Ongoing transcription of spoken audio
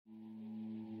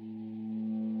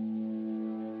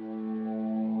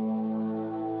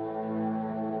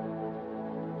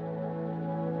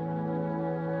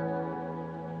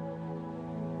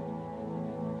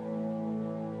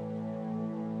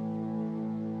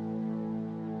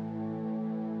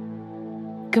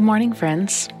Good morning,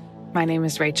 friends. My name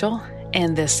is Rachel,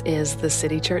 and this is the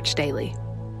City Church Daily.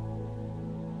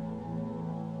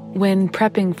 When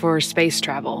prepping for space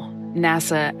travel,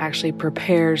 NASA actually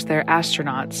prepares their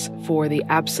astronauts for the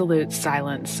absolute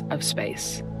silence of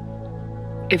space.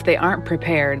 If they aren't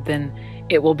prepared, then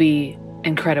it will be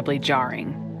incredibly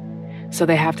jarring. So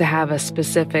they have to have a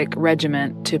specific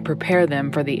regiment to prepare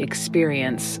them for the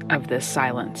experience of this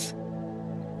silence.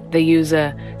 They use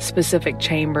a specific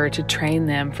chamber to train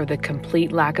them for the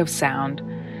complete lack of sound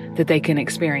that they can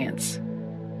experience.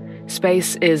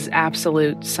 Space is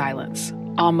absolute silence,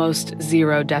 almost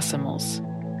 0 decibels,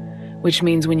 which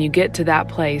means when you get to that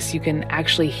place, you can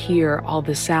actually hear all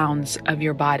the sounds of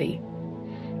your body,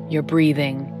 your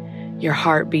breathing, your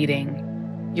heart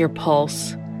beating, your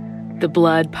pulse, the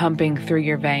blood pumping through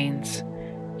your veins,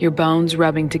 your bones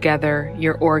rubbing together,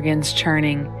 your organs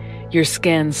churning, your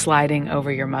skin sliding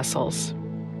over your muscles.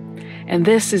 And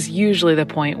this is usually the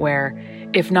point where,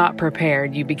 if not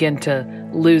prepared, you begin to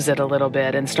lose it a little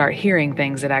bit and start hearing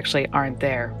things that actually aren't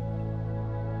there.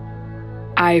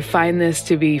 I find this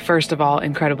to be, first of all,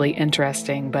 incredibly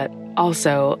interesting, but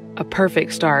also a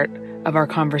perfect start of our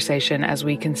conversation as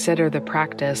we consider the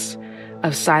practice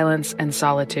of silence and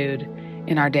solitude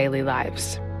in our daily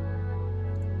lives.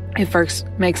 It first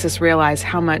makes us realize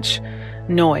how much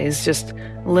noise, just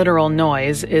literal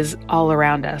noise, is all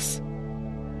around us.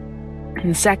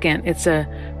 And second, it's a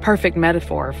perfect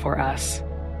metaphor for us.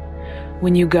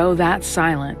 When you go that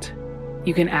silent,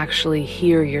 you can actually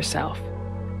hear yourself,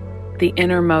 the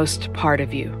innermost part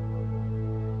of you.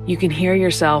 You can hear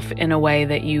yourself in a way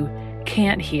that you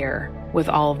can't hear with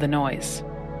all of the noise.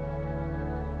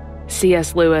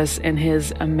 C.S. Lewis, in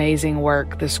his amazing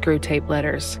work, The Screwtape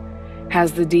Letters,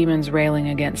 has the demons railing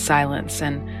against silence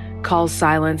and calls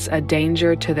silence a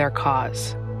danger to their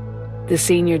cause. The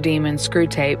senior demon,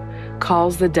 Screwtape,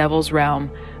 calls the devil's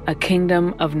realm a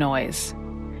kingdom of noise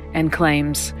and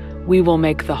claims, "We will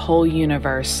make the whole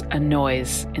universe a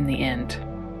noise in the end."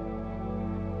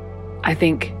 I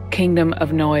think kingdom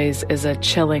of noise is a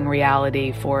chilling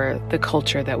reality for the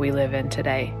culture that we live in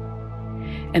today.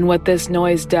 And what this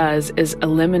noise does is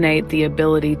eliminate the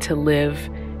ability to live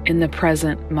in the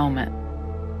present moment.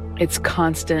 It's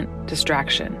constant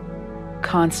distraction,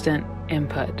 constant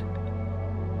input.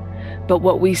 But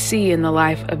what we see in the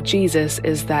life of Jesus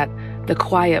is that the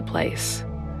quiet place,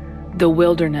 the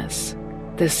wilderness,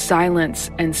 the silence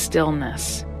and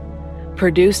stillness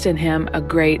produced in him a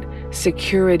great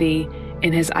security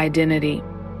in his identity,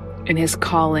 in his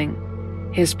calling,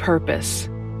 his purpose.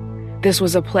 This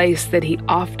was a place that he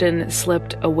often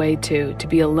slipped away to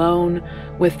be alone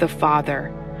with the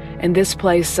Father. And this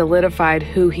place solidified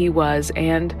who he was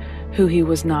and who he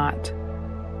was not.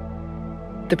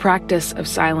 The practice of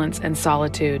silence and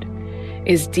solitude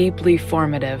is deeply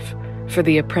formative for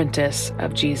the apprentice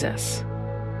of Jesus,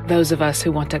 those of us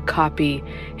who want to copy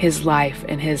his life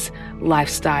and his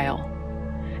lifestyle.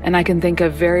 And I can think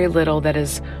of very little that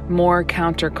is more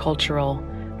countercultural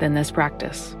than this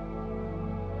practice.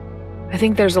 I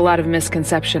think there's a lot of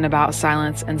misconception about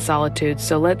silence and solitude,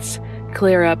 so let's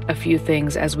clear up a few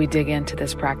things as we dig into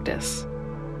this practice.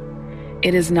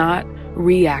 It is not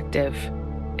reactive,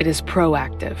 it is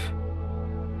proactive.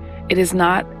 It is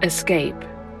not escape,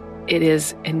 it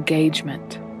is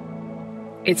engagement.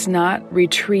 It's not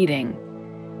retreating,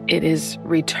 it is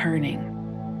returning.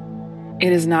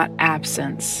 It is not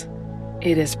absence,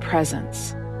 it is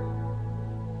presence.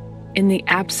 In the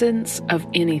absence of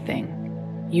anything,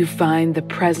 you find the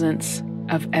presence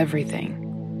of everything.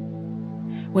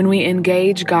 When we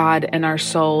engage God and our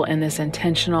soul in this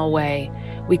intentional way,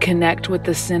 we connect with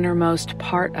the centermost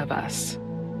part of us.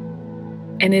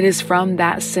 And it is from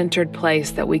that centered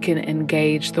place that we can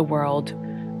engage the world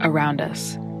around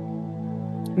us.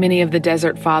 Many of the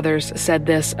Desert Fathers said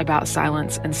this about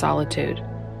silence and solitude.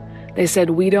 They said,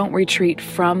 "We don't retreat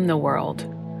from the world,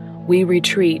 we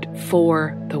retreat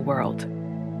for the world."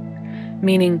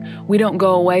 Meaning, we don't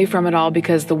go away from it all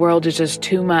because the world is just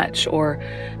too much or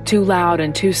too loud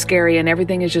and too scary and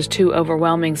everything is just too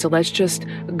overwhelming. So let's just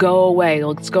go away.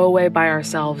 Let's go away by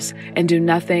ourselves and do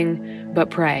nothing but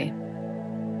pray.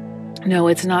 No,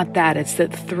 it's not that. It's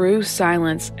that through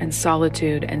silence and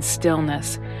solitude and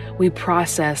stillness, we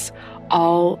process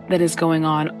all that is going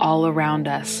on all around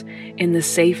us in the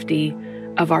safety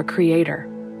of our Creator.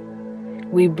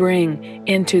 We bring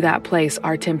into that place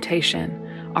our temptation,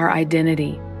 our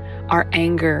identity, our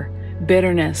anger,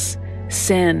 bitterness,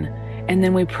 sin, and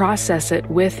then we process it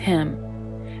with Him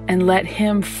and let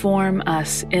Him form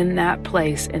us in that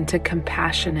place into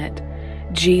compassionate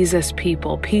Jesus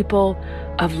people, people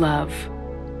of love.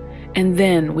 And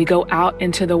then we go out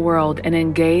into the world and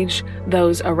engage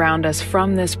those around us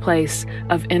from this place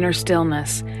of inner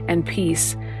stillness and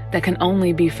peace that can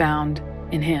only be found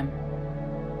in Him.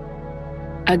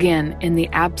 Again, in the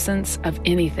absence of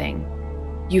anything,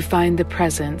 you find the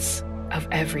presence of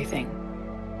everything.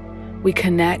 We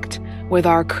connect with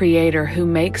our Creator who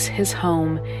makes His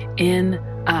home in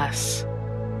us.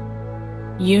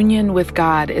 Union with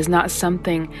God is not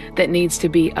something that needs to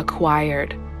be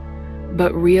acquired,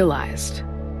 but realized.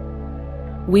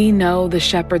 We know the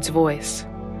shepherd's voice.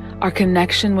 Our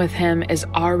connection with Him is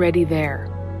already there.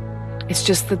 It's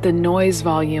just that the noise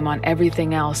volume on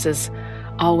everything else is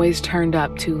always turned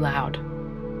up too loud.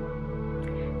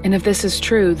 And if this is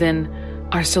true, then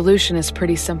our solution is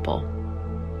pretty simple.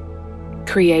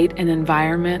 Create an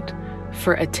environment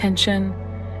for attention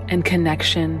and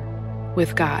connection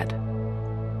with God.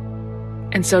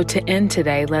 And so to end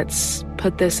today, let's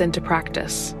put this into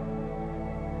practice.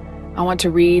 I want to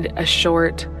read a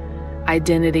short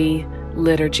identity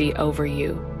liturgy over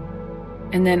you.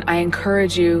 And then I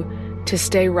encourage you to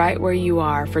stay right where you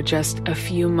are for just a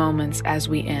few moments as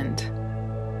we end.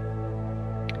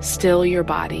 Still your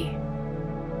body.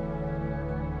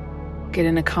 Get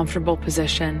in a comfortable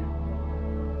position.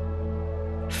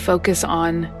 Focus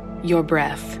on your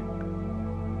breath.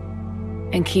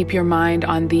 And keep your mind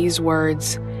on these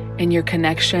words and your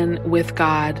connection with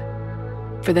God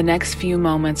for the next few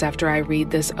moments after I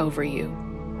read this over you.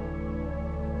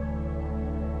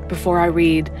 Before I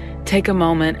read, take a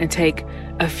moment and take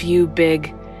a few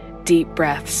big, deep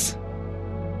breaths.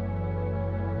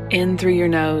 In through your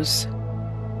nose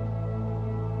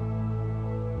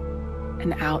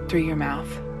and out through your mouth.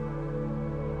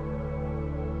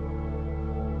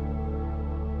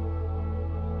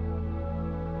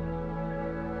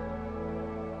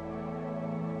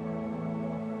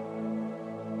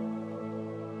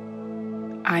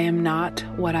 I am not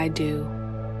what I do.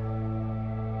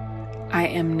 I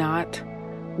am not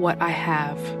what I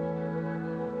have.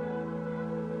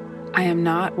 I am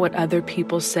not what other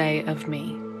people say of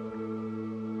me.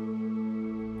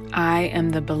 I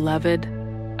am the beloved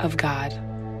of God.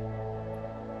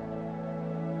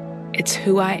 It's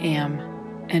who I am,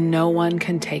 and no one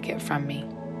can take it from me.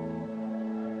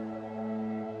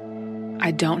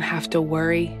 I don't have to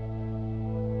worry.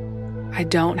 I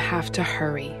don't have to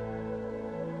hurry.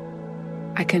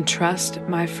 I can trust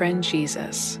my friend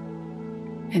Jesus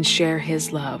and share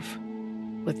His love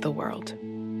with the world.